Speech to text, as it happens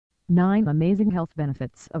9 Amazing health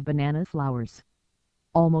benefits of banana flowers.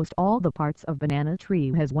 Almost all the parts of banana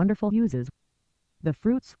tree has wonderful uses. The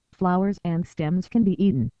fruits, flowers and stems can be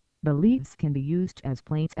eaten, the leaves can be used as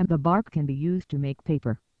plates and the bark can be used to make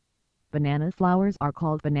paper. Banana flowers are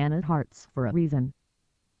called banana hearts for a reason.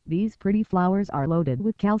 These pretty flowers are loaded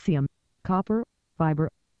with calcium, copper, fiber,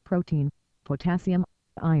 protein, potassium,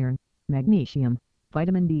 iron, magnesium,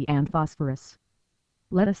 vitamin D and phosphorus.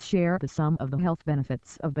 Let us share some of the health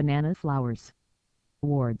benefits of banana flowers.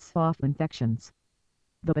 Wards off infections.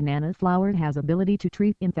 The banana flower has ability to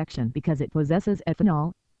treat infection because it possesses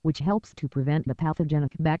ethanol, which helps to prevent the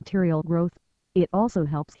pathogenic bacterial growth. It also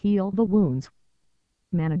helps heal the wounds.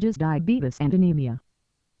 Manages diabetes and anemia.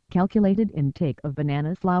 Calculated intake of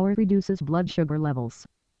banana flower reduces blood sugar levels.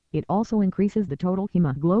 It also increases the total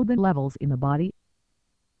hemoglobin levels in the body.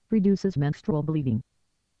 Reduces menstrual bleeding.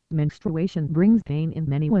 Menstruation brings pain in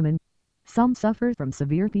many women. Some suffer from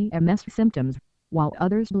severe PMS symptoms, while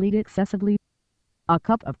others bleed excessively. A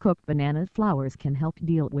cup of cooked banana flowers can help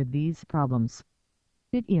deal with these problems.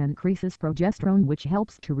 It increases progesterone, which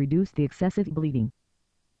helps to reduce the excessive bleeding.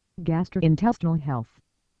 Gastrointestinal health.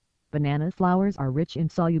 Banana flowers are rich in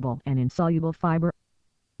soluble and insoluble fiber.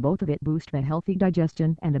 Both of it boost the healthy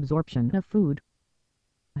digestion and absorption of food.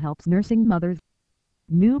 Helps nursing mothers.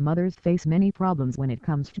 New mothers face many problems when it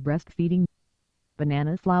comes to breastfeeding.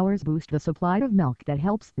 Banana flowers boost the supply of milk that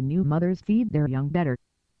helps the new mothers feed their young better.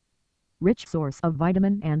 Rich source of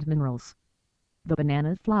vitamin and minerals. The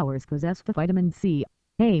banana flowers possess the vitamin C,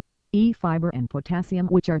 A, E fiber and potassium,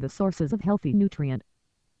 which are the sources of healthy nutrient.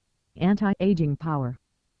 Anti-aging power.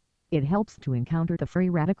 It helps to encounter the free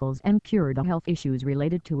radicals and cure the health issues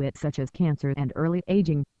related to it, such as cancer and early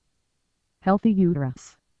aging. Healthy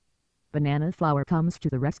uterus. Banana flower comes to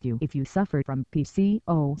the rescue if you suffer from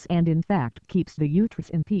PCOS and in fact keeps the uterus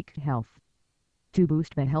in peak health. To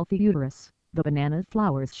boost the healthy uterus, the banana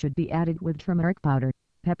flowers should be added with turmeric powder,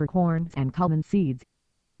 peppercorns and cumin seeds.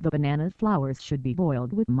 The banana flowers should be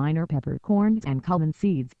boiled with minor peppercorns and cumin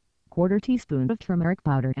seeds, 1/4 teaspoon of turmeric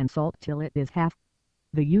powder and salt till it is half.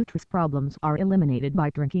 The uterus problems are eliminated by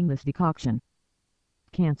drinking this decoction.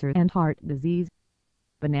 Cancer and heart disease.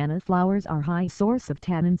 Banana flowers are high source of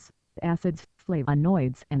tannins, acids,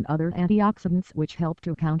 flavonoids and other antioxidants which help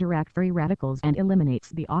to counteract free radicals and eliminates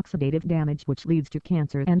the oxidative damage which leads to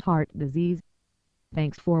cancer and heart disease.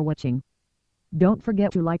 Thanks for watching. Don't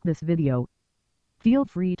forget to like this video. Feel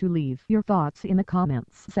free to leave your thoughts in the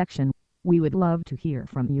comments section. We would love to hear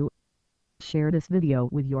from you. Share this video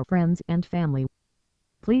with your friends and family.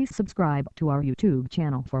 Please subscribe to our YouTube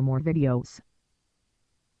channel for more videos.